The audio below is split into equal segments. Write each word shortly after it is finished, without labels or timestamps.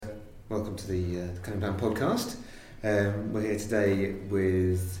welcome to the Cunning Plan podcast. We're here today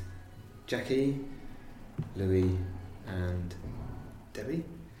with Jackie, Louis and Debbie,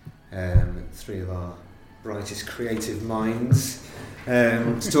 three of our brightest creative minds,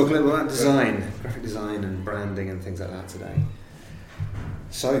 to talk a little about design, graphic design and branding and things like that today.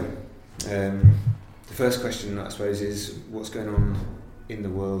 So, the first question I suppose is, what's going on in the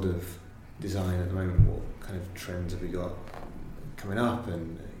world of design at the moment? What kind of trends have we got coming up,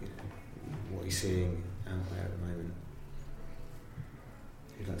 and what are you seeing out there at the moment?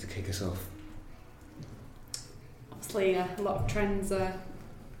 Who'd like to kick us off? Obviously, a lot of trends are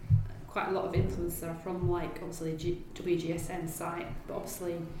quite a lot of influence are from, like, obviously WGSN site, but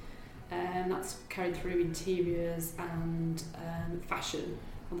obviously that's carried through interiors and fashion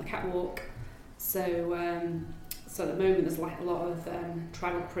on the catwalk. So at the moment there's like a lot of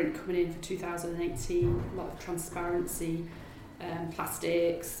tribal print coming in for 2018, a lot of transparency,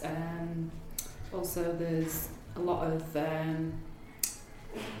 plastics, also there's a lot of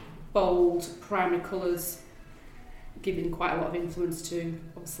bold primary colours, giving quite a lot of influence to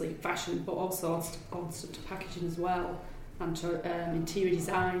obviously fashion, but also to packaging as well, and to interior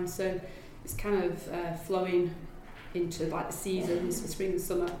design. So it's kind of flowing into like the seasons for spring and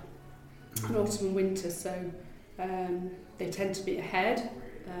summer and autumn and winter. So they tend to be ahead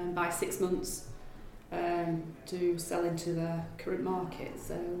by 6 months to sell into the current market.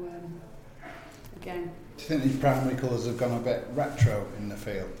 So again, do you think these primary colours have gone a bit retro in the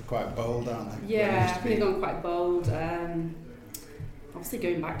field? They're quite bold, aren't they? Yeah, they've gone quite bold. Obviously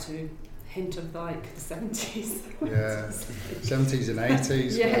going back to hint of like the 70s. Yeah, 70s and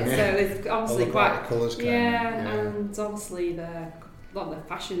 80s. Yeah, so there's obviously quite colours. And obviously a lot of the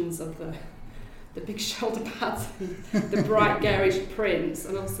fashions of the big shoulder pads, the bright garish prints,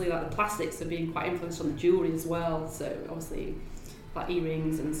 and obviously like the plastics are being quite influenced on the jewellery as well. So obviously like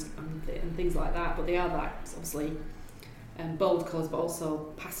earrings and things like that, but they are like obviously bold colours, but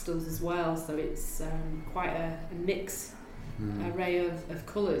also pastels as well. So it's quite a mix array of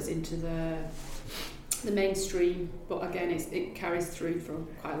colours into the mainstream. But again, it carries through from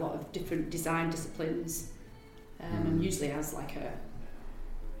quite a lot of different design disciplines, and usually has like a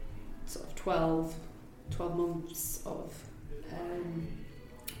sort of 12 months of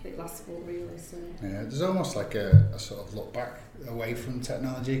it lasts for really. So yeah, there's almost like a sort of look back away from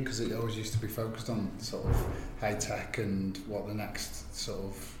technology, because it always used to be focused on sort of high tech and what the next sort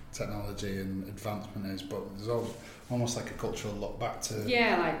of technology and advancement is, but there's almost like a cultural look back to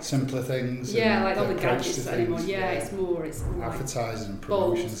like simpler things. Like all the gadgets anymore. It's more advertising and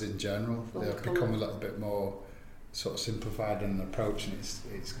promotions in general. They've become a little bit more sort of simplified in the approach, and it's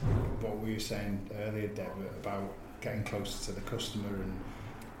what we were saying earlier, Deb, about getting closer to the customer and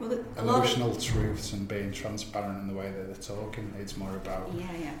emotional truths and being transparent in the way that they're talking. It's more about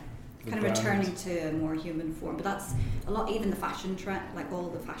kind of returning to a more human form. But that's a lot. Even the fashion trend, like all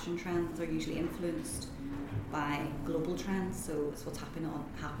the fashion trends, are usually influenced by global trends. So it's what's happening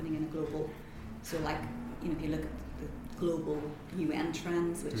in a global. So like, if you look at the global UN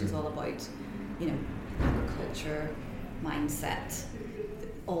trends, which is all about agriculture, mindset,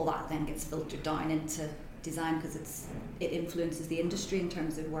 all that then gets filtered down into design, because it influences the industry in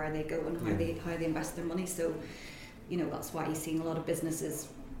terms of where they go and how they invest their money. So that's why you're seeing a lot of businesses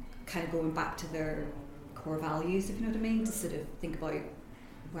kind of going back to their core values, if you know what I mean, to sort of think about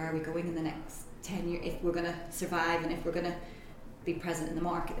where are we going in the next 10 years. If we're going to survive and if we're going to be present in the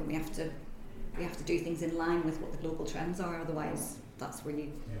market, then we have to do things in line with what the global trends are. Otherwise, that's where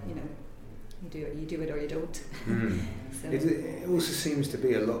you do it or you don't. So. It also seems to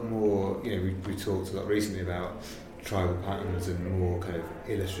be a lot more, we talked a lot recently about tribal patterns and more kind of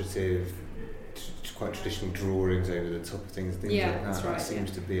illustrative, quite traditional drawings over the top of things like that. That's right, that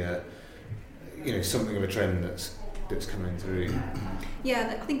seems to be something of a trend that's coming through.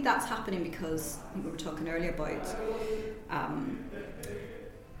 Yeah, I think that's happening because I think we were talking earlier about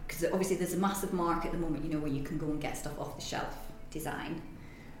because obviously there's a massive market at the moment, where you can go and get stuff off the shelf design,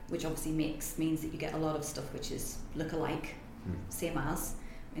 which obviously means that you get a lot of stuff which is look-alike, same as,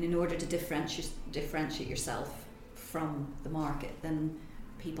 and in order to differentiate yourself from the market, then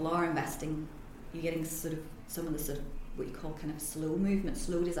people are investing. You're getting sort of some of the sort of what you call kind of slow movement,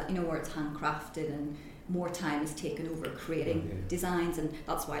 slow design, where it's handcrafted and more time is taken over creating designs, and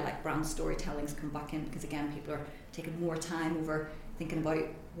that's why like brand storytelling's come back in, because again people are taking more time over thinking about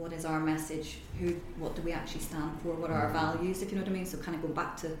what is our message, what do we actually stand for, what are our values, if you know what I mean. So kind of go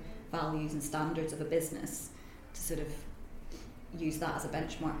back to values and standards of a business to sort of use that as a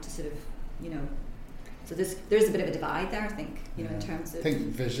benchmark to sort of so there's a bit of a divide there, I think, in terms of... I think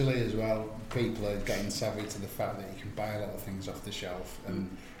visually as well, people are getting savvy to the fact that you can buy a lot of things off the shelf, and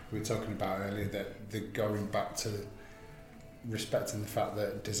we were talking about earlier, that they're going back to respecting the fact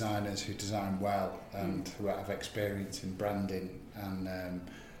that designers who design well and who have experience in branding and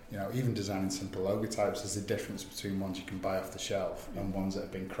even designing simple logotypes, there's a difference between ones you can buy off the shelf and ones that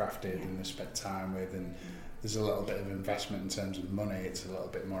have been crafted and they spent time with, and there's a little bit of investment in terms of money. It's a little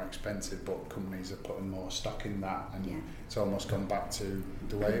bit more expensive, but companies are putting more stock in that, and it's almost gone back to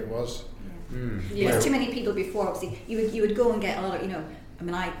the way it was. There's too many people before. Obviously, you would go and get a lot of,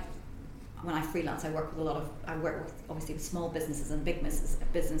 when I freelance, I work with obviously with small businesses and big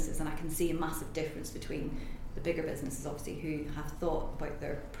businesses, and I can see a massive difference between the bigger businesses, obviously, who have thought about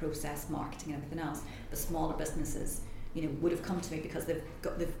their process, marketing, and everything else. But smaller businesses, would have come to me because they've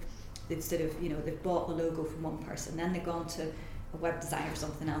bought the logo from one person, then they've gone to a web designer or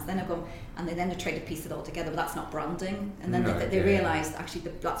something else, then they try to piece it all together, but that's not branding. And then they realise actually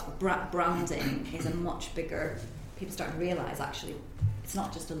that's branding is a much bigger. People start to realise actually it's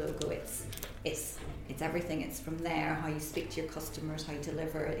not just a logo, it's everything. It's from there, how you speak to your customers, how you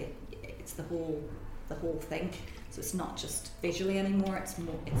deliver it. It's the whole thing. So it's not just visually anymore. It's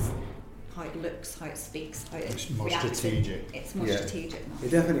how it looks, how it speaks, how it's more strategic. It's more strategic.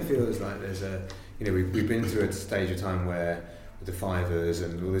 It definitely feels like there's we've been through a stage of time where with the Fivers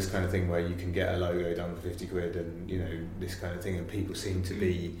and all this kind of thing where you can get a logo done for 50 quid and this kind of thing, and people seem to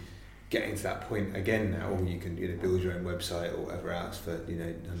be getting to that point again now, or you can build your own website or whatever else for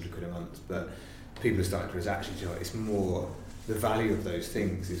 100 quid a month. But people are starting to realize actually it's more, the value of those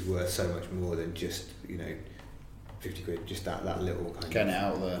things is worth so much more than just 50 quid, just that little kind getting it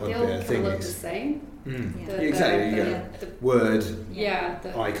out there. They all kind of look the same. Exactly. The word,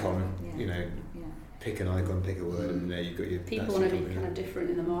 the icon. Pick an icon, pick a word, and there you've got your. People want to be kind of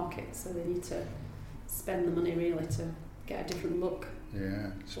different in the market, so they need to spend the money really to get a different look. Yeah,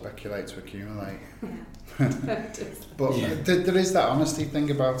 speculate to accumulate. But there is that honesty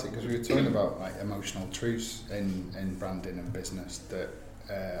thing about it, because we were talking about like emotional truths in branding and business, that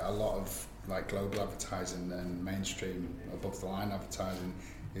a lot of like global advertising and mainstream above the line advertising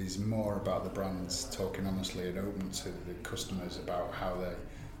is more about the brands talking honestly and open to the customers about how they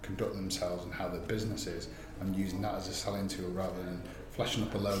conduct themselves and how their business is, and using that as a selling tool rather than flashing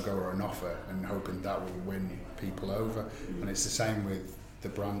up a logo or an offer and hoping that will win people over. And it's the same with the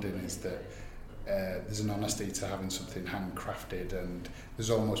branding, is that there's an honesty to having something handcrafted, and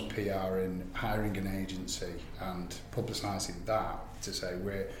there's almost PR in hiring an agency and publicising that to say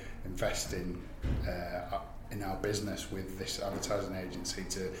we're investing in our business with this advertising agency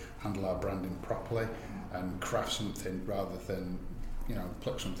to handle our branding properly and craft something rather than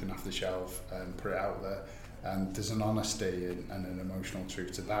pluck something off the shelf and put it out there. And there's an honesty and an emotional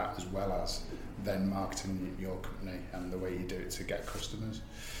truth to that, as well as then marketing your company and the way you do it to get customers.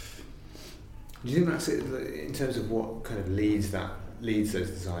 Do you think that's it in terms of what kind of leads those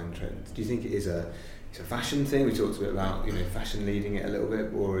design trends? Do you think it's a fashion thing? We talked a bit about fashion leading it a little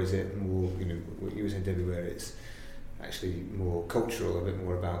bit, or is it more what you were saying, Debbie, where it's actually more cultural, a bit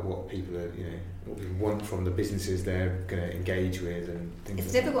more about what people are what people want from the businesses they're going to engage with and things.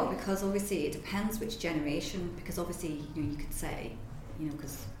 It's difficult because obviously it depends which generation. Because obviously you could say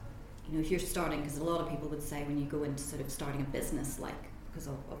because if you're starting, because a lot of people would say when you go into sort of starting a business, like, because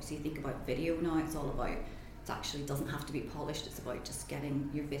obviously you think about video now, it's all about, it actually doesn't have to be polished, it's about just getting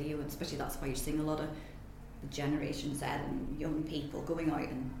your video, and especially that's why you're seeing a lot of the Generation Z and young people going out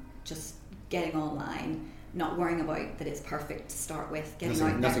and just getting online, not worrying about that it's perfect to start with,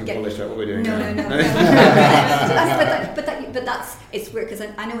 nothing polished about what we're doing. No. But that's, it's weird, because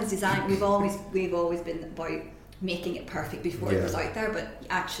I know in design we've always been about making it perfect before it was out there, but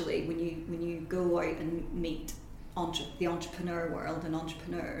actually when you go out and meet the entrepreneur world and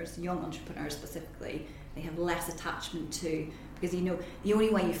entrepreneurs, young entrepreneurs specifically, they have less attachment to, because the only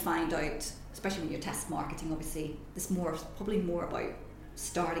way you find out, especially when you're test marketing, obviously there's probably more about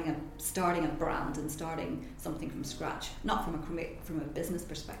starting a brand and starting something from scratch, not from a business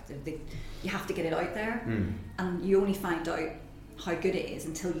perspective. You have to get it out there, and you only find out how good it is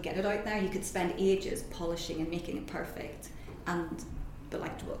until you get it out there. You could spend ages polishing and making it perfect, but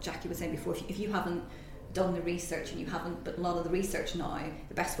like what Jackie was saying before, if you haven't done the research, but a lot of the research now,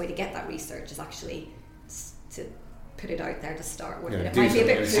 the best way to get that research is actually to put it out there to start with. It might be a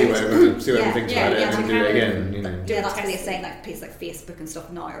bit see what everyone thinks about it, and do it again. That's what they're saying, like places like Facebook and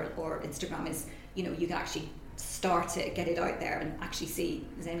stuff now, or Instagram is, you can actually start it, get it out there, and actually see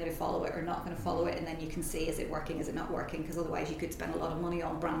is anyone going to follow it or not going to follow it, and then you can see is it working, is it not working, because otherwise you could spend a lot of money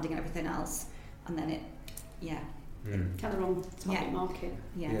on branding and everything else, and then it, kind of wrong target market.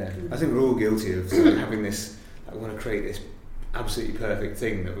 I think we're all guilty of sort of having this. I want to create this absolutely perfect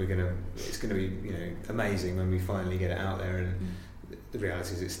thing that it's going to be amazing when we finally get it out there, and the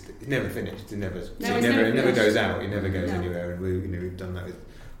reality is it's never finished. It never finished. goes out. It never goes anywhere. And we've done that with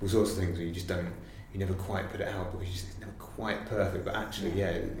all sorts of things where you never quite put it out because it's never quite perfect. But actually,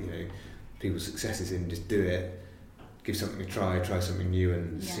 people's success is in just do it, give something a try something new,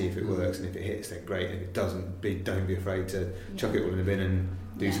 and see if it works. And if it hits, then great. And if it doesn't, don't be afraid to chuck it all in the bin and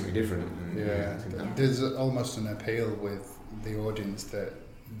do something different. And I think there's almost an appeal with the audience that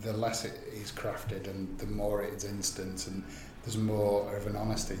the less it is crafted and the more it's instant, and there's more of an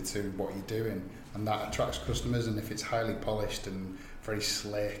honesty to what you're doing, and that attracts customers. And if it's highly polished and very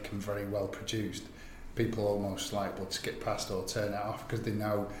slick and very well produced, people almost would skip past or turn it off because they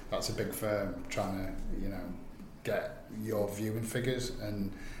know that's a big firm trying to get your viewing figures.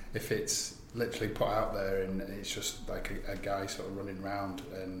 And if it's literally put out there and it's just like a guy sort of running around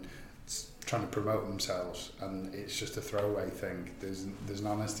and trying to promote themselves and it's just a throwaway thing, there's an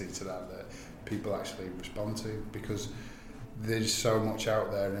honesty to that people actually respond to, because there's so much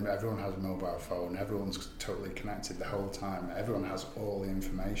out there and everyone has a mobile phone, everyone's totally connected the whole time, everyone has all the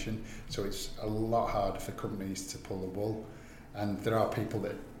information, so it's a lot harder for companies to pull the wool. And there are people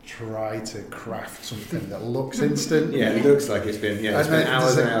that try to craft something that looks instant. It looks like it's been hours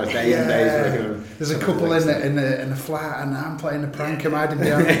and hours, days and days. There's a couple in a flat, and I'm playing a prank and hiding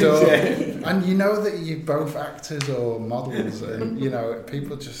behind the door, and you know that you're both actors or models, and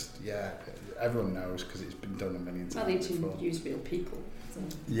people just everyone knows because it's been done a million times. Well, they need to use real people. So.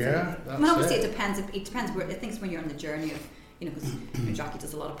 Obviously it depends. It depends where I think when you're on the journey of. Because Jackie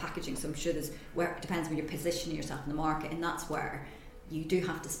does a lot of packaging, so I'm sure it depends when you're positioning yourself in the market, and that's where you do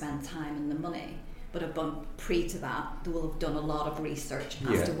have to spend time and the money. But pre to that, they will have done a lot of research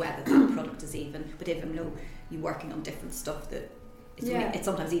as to whether that product is even. But even though you're working on different stuff, it's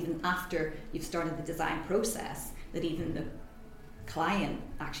sometimes even after you've started the design process that even the client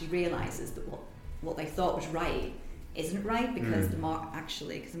actually realises that what they thought was right isn't right, because the mark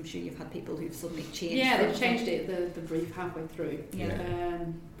actually, because I'm sure you've had people who've suddenly changed. Yeah, they've changed it, the brief halfway through.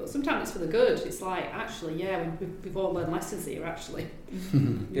 But sometimes it's for the good. It's like, actually, we've all learned lessons here, actually.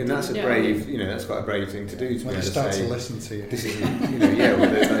 And that's a brave, that's quite a brave thing to do. When you start to listen to you. This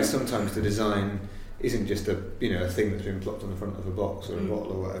isn't, sometimes the design isn't just a thing that's been plopped on the front of a box or a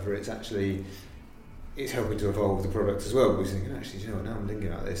bottle or whatever. It's actually, it's helping to evolve the product as well. We're thinking, actually, now I'm thinking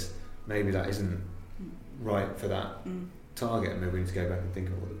about this, maybe that isn't right for that target, and maybe we need to go back and think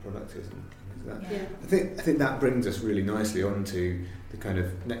of what the product is and things like that. I think that brings us really nicely onto the kind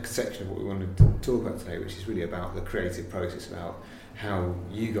of next section of what we wanted to talk about today, which is really about the creative process, about how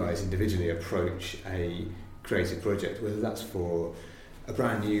you guys individually approach a creative project, whether that's for a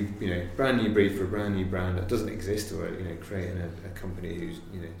brand new brief for a brand new brand that doesn't exist, or creating a company who's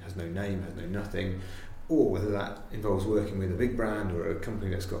has no name, has no nothing, or whether that involves working with a big brand or a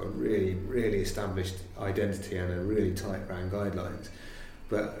company that's got a really, really established identity and a really tight brand guidelines.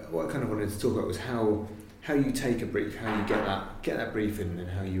 But what I kind of wanted to talk about was how you take a brief, how you get that brief in, and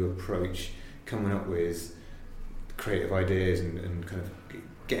how you approach coming up with creative ideas and kind of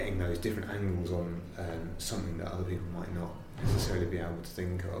getting those different angles on something that other people might not necessarily be able to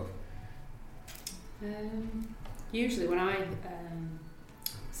think of. Usually when I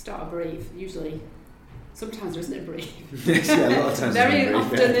start a brief, sometimes there isn't a brief. A lot of times. Very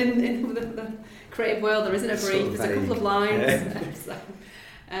often in the creative world there isn't a brief, there's a couple of lines.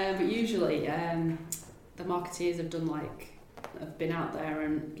 But usually the marketeers have been out there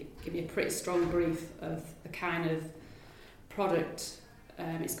and give me a pretty strong brief of the kind of product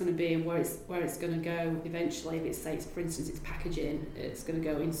it's going to be and where it's going to go eventually. If it's, for instance, it's packaging, it's going to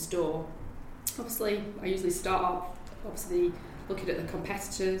go in store. Obviously, I usually start off looking at the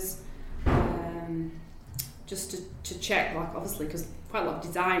competitors, just to check, obviously, because quite a lot of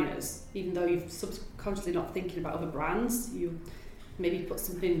designers, even though you're subconsciously not thinking about other brands, you maybe put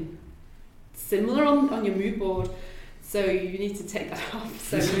something similar on your mood board, so you need to take that off.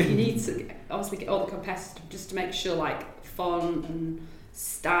 So you need to obviously get all the competitors just to make sure, font and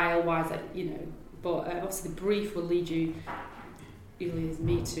style-wise, but obviously the brief will lead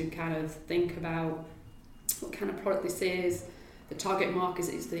me to kind of think about what kind of product this is, the target market,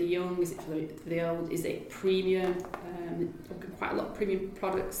 is it the young, is it for the old, is it premium? Quite a lot of premium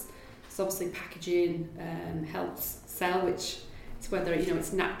products, so obviously packaging helps sell, which is whether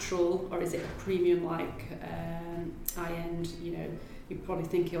it's natural or is it a premium high-end, you're probably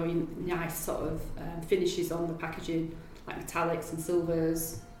thinking nice sort of finishes on the packaging, like metallics and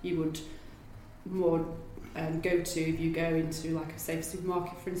silvers. You would more go to, if you go into a safe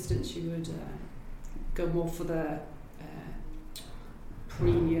supermarket, for instance, you would go more for the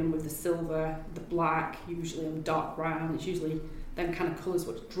premium with the silver, the black, usually on dark brown. It's usually them kind of colours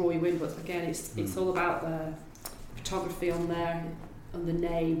what draw you in, but again, it's all about the photography on there. the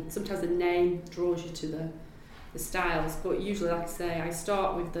name. Sometimes the name draws you to the styles, but usually, like I say, I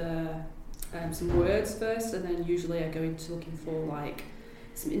start with some words first, and then usually I go into looking for like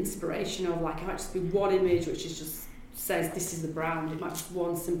some inspiration of like, it might just be one image which is just says this is the brand. It might be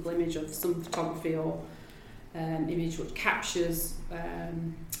one simple image of some photography or image which captures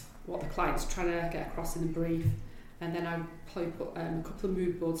what the client's trying to get across in the brief, and then I probably put a couple of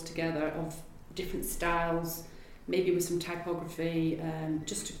mood boards together of different styles, maybe with some typography,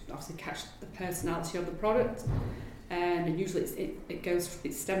 just to obviously catch the personality of the product. And usually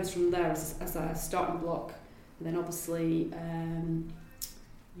it stems from there as a starting block, and then obviously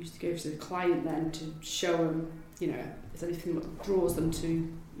used to go to the client then to show them, you know, if there's anything that draws them to,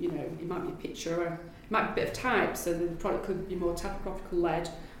 you know, it might be a picture, or it might be a bit of type, so the product could be more typographical led,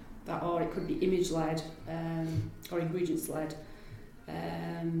 or it could be image led, or ingredients led. So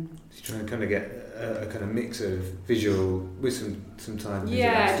you try and kind of get a kind of mix of visual with sometimes.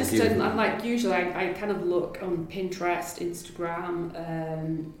 Yeah, just like usually I kind of look on Pinterest, Instagram.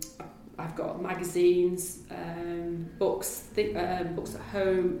 I've got magazines, books at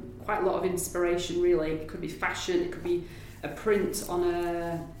home. Quite a lot of inspiration, really. It could be fashion. It could be a print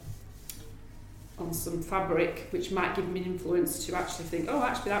on some fabric, which might give me an influence to actually think, oh,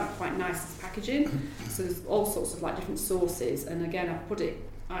 actually that would be quite nice as packaging. So there's all sorts of like different sources, and again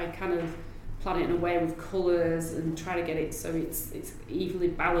I kind of plan it in a way with colours and try to get it so it's evenly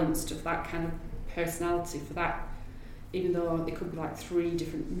balanced of that kind of personality for that, even though it could be like 3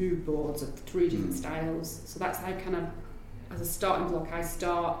 different mood boards of 3 different styles. So that's how kind of, as a starting block, I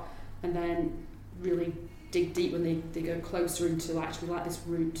start, and then really dig deep when they go closer into like, actually like this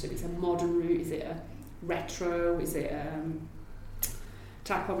route. So if it's a modern route, is it a retro, is it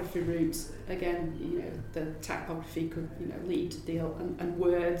typography route? Again, you know, the typography could, you know, lead to deal, and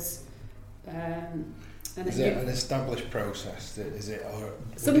words. And is it an established process? Is it, or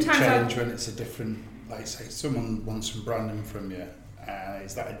sometimes it change when it's a different, like say someone wants some branding from you?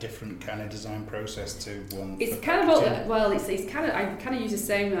 Is that a different kind of design process to one? It's kind of it's kind of, I kind of use the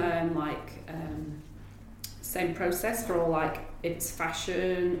same same process for all, like if it's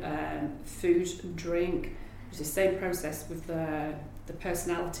fashion, food and drink. It's the same process with the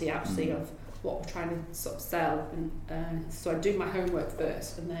personality actually of what we're trying to sort of sell, and so I do my homework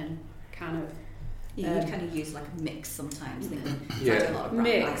first, and then kind of you would kind of use like a mix sometimes. Yeah, a lot of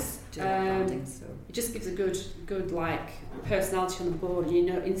mix. branding, so it just gives a good like personality on the board, and you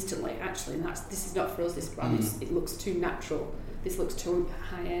know instantly actually, and this is not for us. This brand it looks too natural. This looks too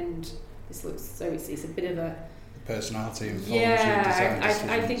high end. This looks so it's a bit of a personality informs yeah. your design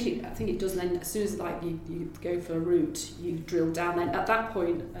I think it does. Then as soon as like you go for a route, you drill down. Then at that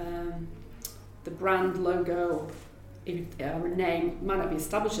point, the brand logo, or a name might not be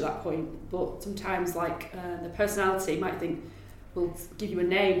established at that point. But sometimes like the personality might think will give you a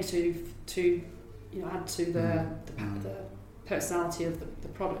name to you know add to the personality of the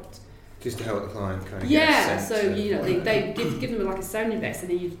product. Just to help the client kind of get a sense. So you know they give them like a sound index, and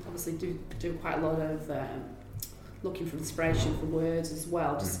then you obviously do quite a lot of looking for inspiration for words as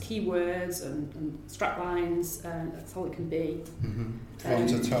well, just keywords and strap lines, that's all it can be.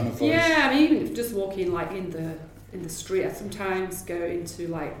 Font a tone of voice. Yeah, I mean even just walking like in the street, I sometimes go into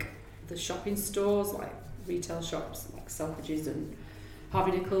like the shopping stores, like retail shops like Selfridges and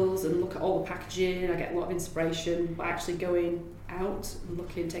Harvey Nichols, and look at all the packaging. I get a lot of inspiration by actually going out and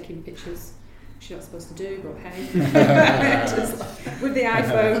looking, taking pictures, which you're not supposed to do, but hey, just like, with the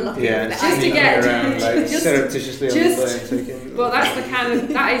iPhone, just to get around, like, surreptitiously on the phone taking. Well, that's the kind of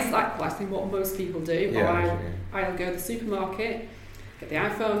that is like I think what most people do. I'll go to the supermarket, get the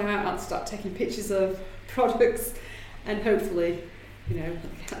iPhone out, I'll start taking pictures of products, and hopefully, you know,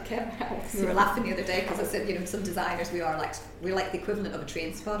 get out. We were laughing the other day because I said, you know, some designers we're like the equivalent of a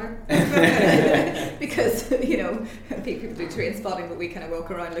train spotter because you know people do train spotting, but we kind of walk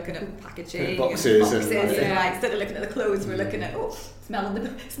around looking at packaging, boxes and instead of looking at the clothes, we're looking at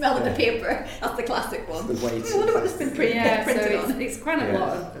smelling the paper. That's the classic one. The weight. I wonder what this been printed on. It's kind of a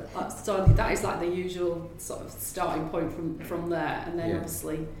lot of starting. That is like the usual sort of starting point from there, and then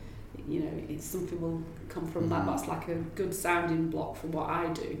obviously, you know, it's something will come from that. That's like a good sounding block for what I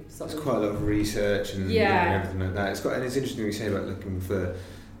do. There's quite a lot of research and everything like that. And it's interesting what you say about looking for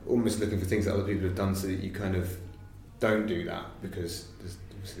things that other people have done, so that you kind of don't do that, because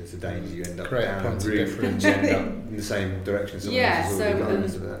there's a danger you end up down a route and you end up in the same direction.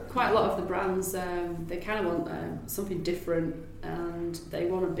 Quite a lot of the brands they kind of want something different, and they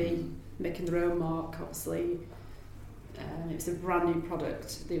want to be making their own mark, obviously. If it's a brand new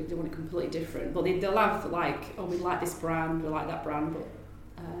product, they want it completely different, but they'll have like, oh, we like this brand, we like that brand, but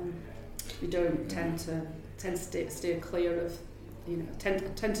we don't tend to steer clear of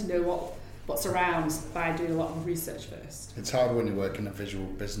tend to know what's around by doing a lot of research first. It's hard when you work in a visual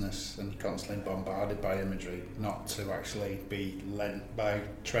business and you're constantly bombarded by imagery not to actually be lent by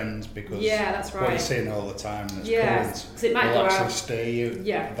trends, because that's right. what you're seeing all the time and it's current it might will go actually out. steer you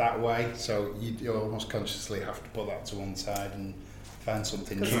that way, so you almost consciously have to put that to one side and find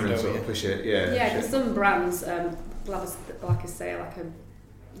something new, Trying to sort of push it, because some brands, like I say,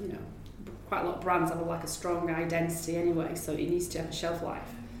 quite a lot of brands have like a strong identity anyway, so it needs to have a shelf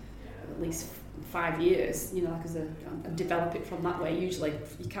life of at least 5 years, and develop it from that way. Usually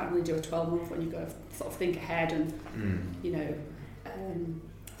you can't really do a 12-month when you've got to sort of think ahead and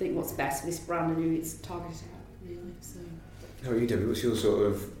think what's best for this brand and who it's targeted at, really. So how are you doing? What's your sort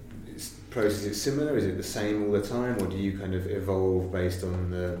of process? Is it similar? Is it the same all the time, or do you kind of evolve based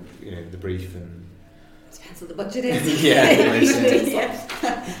on the brief and depends what the budget is.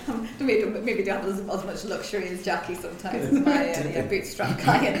 Maybe don't have as much luxury as Jackie sometimes as my bootstrap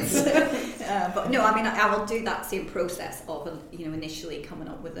clients. But no, I mean, I will do that same process of initially coming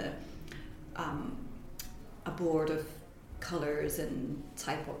up with a board of colours and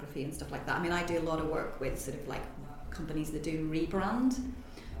typography and stuff like that. I mean, I do a lot of work with sort of like companies that do rebrand,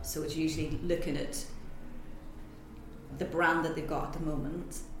 so it's usually looking at the brand that they've got at the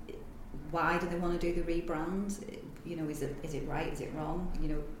moment. Why do they want to do the rebrand? Is it right? Is it wrong?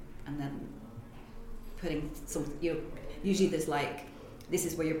 And then putting some. Usually there's like, this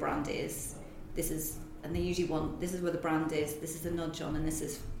is where your brand is. And they usually want, this is where the brand is. This is a nudge on, and this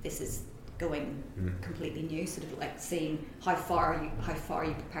is going completely new. Sort of like seeing how far are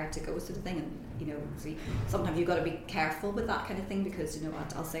you prepared to go, sort of thing. And sometimes you've got to be careful with that kind of thing, because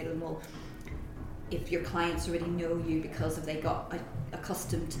I'll say to them, well, if your clients already know you because they got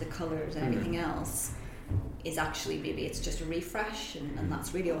accustomed to the colours and everything else, is actually maybe it's just a refresh, and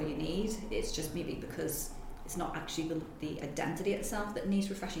that's really all you need. It's just maybe because it's not actually the identity itself that needs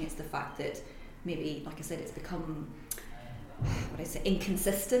refreshing, it's the fact that maybe, like I said, it's become,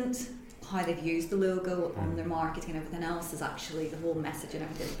 inconsistent. How they've used the logo on their marketing and everything else is actually the whole message and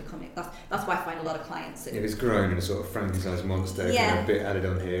everything is becoming. That's why I find a lot of clients. It's grown in a sort of Frankenstein's monster. Kind of a bit added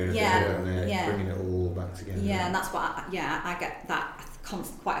on here and a bit added on there, bringing it all back together. Yeah, and that's why. I get that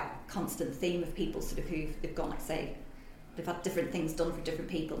quite a constant theme of people sort of who've gone, like say, they've had different things done for different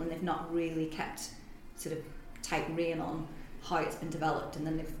people and they've not really kept sort of tight rein on how it's been developed, and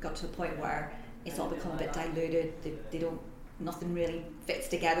then they've got to a point where it's all become a bit diluted. They don't. Nothing really fits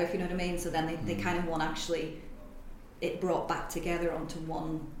together, if you know what I mean. So then they kind of want actually it brought back together onto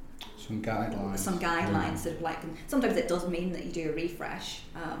some guidelines. Sort of like, and sometimes it does mean that you do a refresh.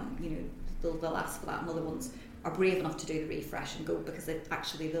 They'll ask for that, and other ones are brave enough to do the refresh and go because the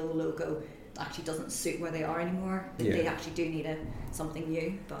logo actually doesn't suit where they are anymore. They actually do need something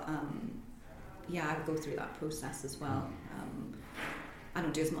new. But I would go through that process as well. I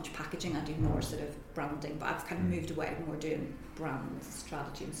don't do as much packaging, I do more sort of branding, but I've kind of moved away more doing brand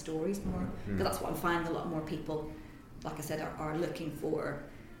strategy and stories more, because that's what I'm finding. A lot more people, like I said, are looking for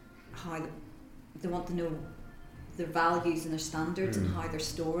how they want to know their values and their standards and how their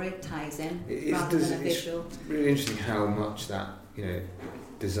story ties in rather than a visual. It's really interesting how much that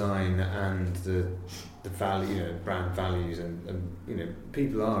design and the value, brand values and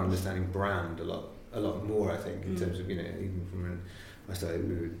people are understanding brand a lot more, I think, in terms of even from I started,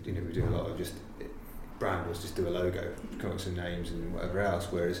 we do a lot of just brand was just do a logo, come up with some names and whatever else.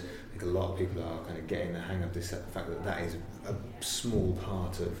 Whereas I think a lot of people are kind of getting the hang of this fact that is a small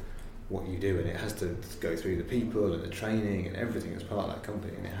part of what you do, and it has to go through the people and the training and everything as part of that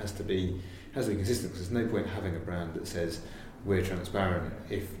company, and it has to be consistent. Because there's no point having a brand that says we're transparent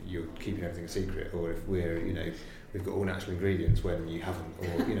if you're keeping everything a secret, or if we're we've got all natural ingredients when you haven't, or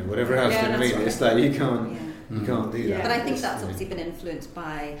whatever else. Yeah, right. It's like you can't do that. But I think that's obviously been influenced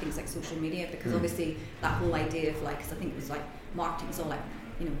by things like social media, because obviously that whole idea of because I think it was like marketing was all like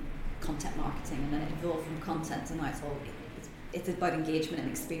content marketing, and then it evolved from content, and now it's about engagement and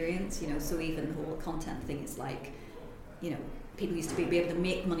experience. So even the whole content thing is like people used to be able to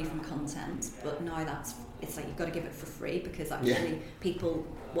make money from content, but now it's like you've got to give it for free, because actually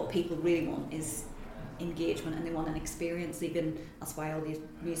what people really want is engagement, and they want an experience. Even that's why all these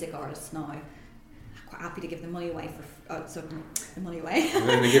music artists now are quite happy to give the money away the money away.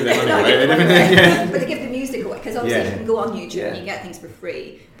 They give their money away. But they give the music away, because obviously you can go on YouTube and you get things for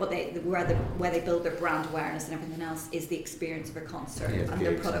free, but where they build their brand awareness and everything else is the experience of a concert and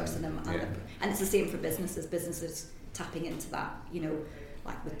their products and it's the same for businesses tapping into that,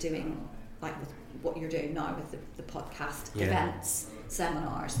 like with doing with what you're doing now with the podcast, events,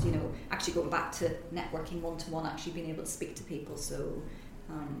 seminars, actually going back to networking one-to-one, actually being able to speak to people. So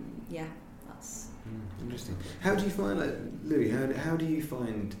that's interesting. How do you find, like, Louis, how do you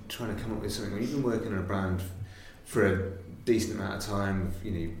find trying to come up with something when you've been working on a brand for a decent amount of time,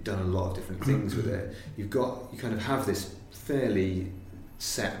 you've done a lot of different things with it, you kind of have this fairly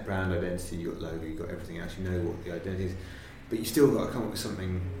set brand identity, you've got logo, you've got everything else, you know what the identity is, but you still got to come up with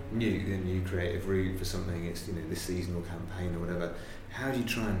something new, a new creative route for something, it's this seasonal campaign or whatever. How do you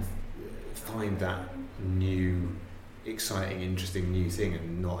try and find that new, exciting, interesting new thing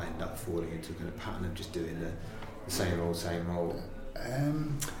and not end up falling into a kind of pattern of just doing the same old?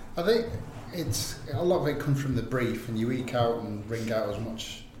 I think it's a lot of it comes from the brief, and you eke out and wring out as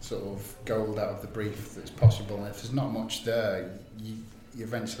much sort of gold out of the brief that's possible, and if there's not much there, you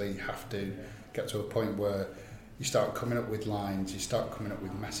eventually have to get to a point where you start coming up with lines, you start coming up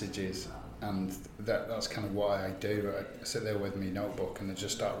with messages, and that's kind of what I do. I sit there with my notebook and I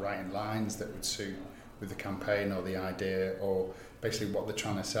just start writing lines that would suit with the campaign or the idea or basically what they're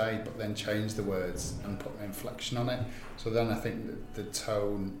trying to say, but then change the words and put an inflection on it. So then I think that the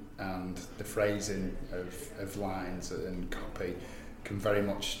tone and the phrasing of lines and copy can very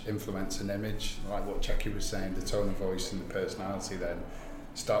much influence an image, like what Jackie was saying, the tone of voice and the personality then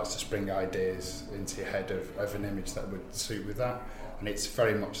starts to spring ideas into your head of an image that would suit with that, and it's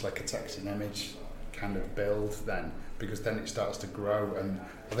very much like a text and image kind of build then, because then it starts to grow. And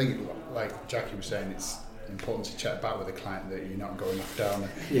I think, like Jackie was saying, it's important to check back with a client that you're not going off down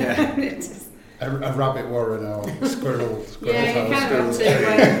a rabbit warren or squirrel yeah, you kind of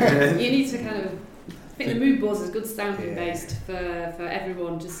have to, you need to kind of, I think the mood boards is good sounding based for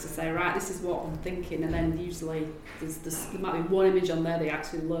everyone, just to say, right, this is what I'm thinking, and then usually there might be one image on there they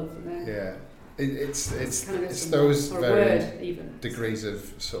actually love. And then it's those very degrees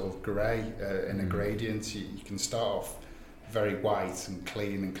of sort of grey in a gradient. You can start off very white and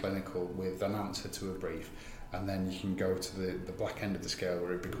clean and clinical with an answer to a brief, and then you can go to the black end of the scale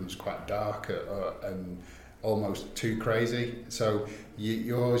where it becomes quite dark and almost too crazy. So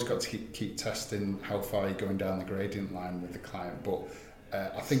you always got to keep testing how far you're going down the gradient line with the client. But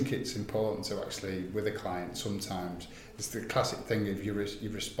I think it's important to actually, with a client, sometimes it's the classic thing if you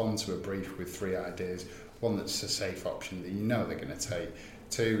respond to a brief with 3 ideas. One that's a safe option that you know they're going to take.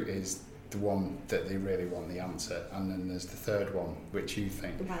 2 is the one that they really want the answer, and then there's the 3rd one which you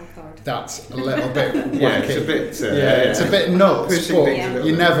think that's a little bit wacky. It's a bit nuts, but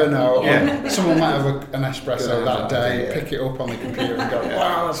you never know. Someone might have an espresso that day, pick it up on the computer and go,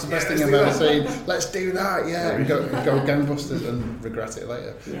 wow, that's the best thing I've ever seen, let's do that, and go gangbusters and regret it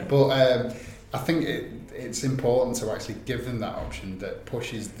later. But I think it's important to actually give them that option that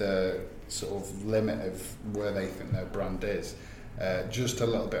pushes the sort of limit of where they think their brand is. Just a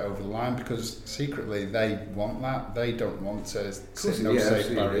little bit over the line, because secretly they want that. They don't want to set no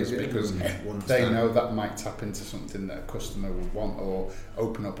safe barriers because they know that might tap into something that a customer would want or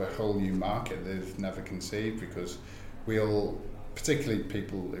open up a whole new market they've never conceived, because we all, particularly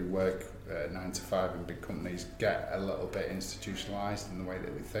people who work 9 to 5 in big companies, get a little bit institutionalised in the way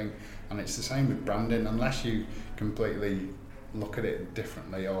that they think, and it's the same with branding. Unless you completely look at it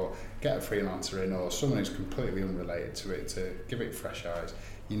differently or get a freelancer in or someone who's completely unrelated to it to give it fresh eyes,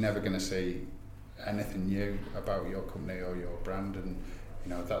 you're never going to see anything new about your company or your brand. And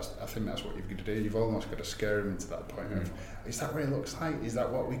I think that's what you've got to do. You've almost got to scare them into that point of, is that what it looks like? Is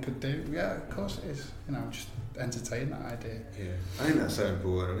that what we could do? Yeah, of course it is. Just entertain that idea. I think that's so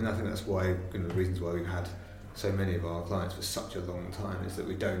important. I think that's why, one of the reasons why we've had so many of our clients for such a long time is that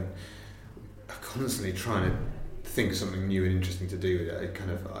we don't constantly trying to think of something new and interesting to do with it. It kind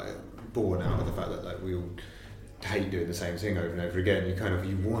of born out of the fact that we all hate doing the same thing over and over again.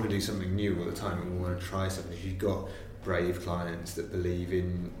 You want to do something new all the time and you want to try something. If you've got brave clients that believe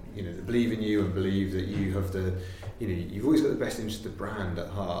in you and believe that you have you've always got the best interest of the brand at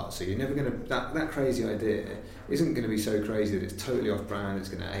heart, so you're never going to, that crazy idea isn't going to be so crazy that it's totally off brand, it's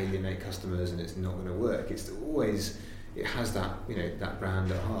going to alienate customers and it's not going to work. It has that that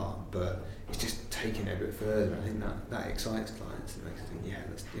brand at heart, but it's just taking it a bit further. I think that excites clients and makes them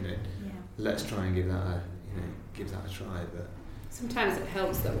think, let's try and give that a try. But sometimes it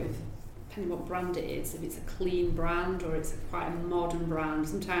helps though, depending what brand it is, if it's a clean brand or it's quite a modern brand.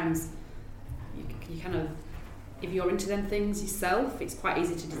 Sometimes you kind of, if you're into them things yourself, it's quite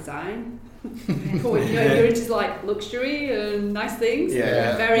easy to design. Or if you're into like luxury and nice things,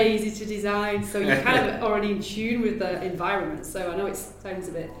 very easy to design. So you're kind of already in tune with the environment. So I know it sounds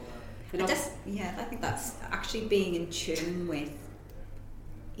a bit. I think that's actually being in tune with.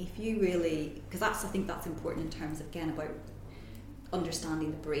 If you really, because I think that's important in terms of, again, about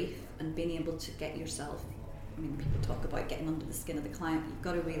understanding the brief and being able to get yourself. People talk about getting under the skin of the client. You've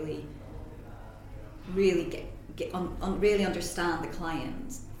got to really understand the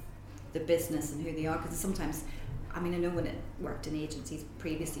client the business and who they are, because sometimes, I mean, I know when it worked in agencies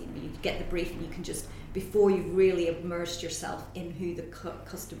previously, you get the brief and you can just, before you've really immersed yourself in who the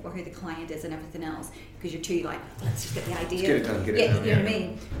customer or who the client is and everything else, because you're too like, let's just get the idea. Get it done, get it done. You know what I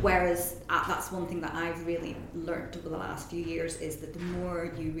mean? Whereas that's one thing that I've really learned over the last few years, is that the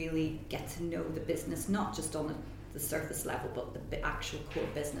more you really get to know the business, not just on the surface level, but the actual core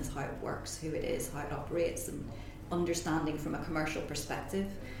business, how it works, who it is, how it operates, and understanding from a commercial perspective,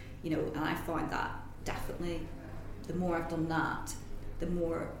 you know, and I find that definitely, the more I've done that, the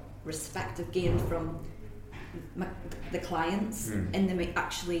more respect I've gained from the clients, and them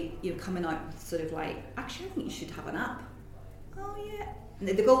actually, you know, coming out sort of like, actually, I think you should have an app. Oh yeah. And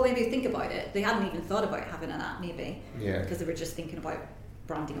they go, maybe think about it. They hadn't even thought about having an app, maybe, because they were just thinking about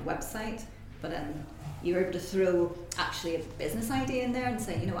branding a website. But then you're able to throw actually a business idea in there and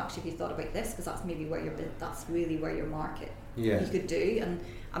say, you know, actually, have you thought about this? Because that's maybe where that's really where your market you could do. And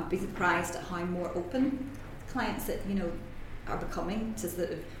I'd be surprised at how more open clients that, you know, are becoming to sort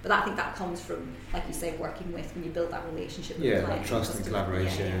of, but I think that comes from, like you say, working with, when you build that relationship with the client, that trust and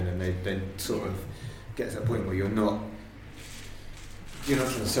collaboration, and they then sort of get to that point where you're not trying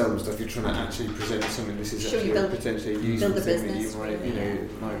to sell them stuff, you're trying to actually present something. This is actually potentially a useful thing that you might, you know,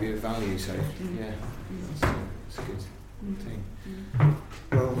 might be of value. So that's a good thing.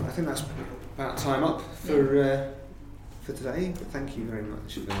 Well, I think that's about time up for today. But thank you very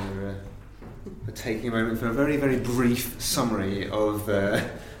much for taking a moment for a very, very brief summary of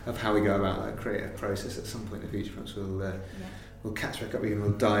how we go about that creative process. At some point in the future, perhaps we'll catch back up and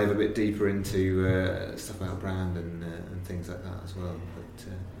we'll dive a bit deeper into stuff about brand and things like that as well.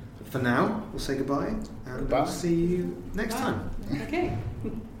 But for now, we'll say goodbye and we'll see you next time. Okay.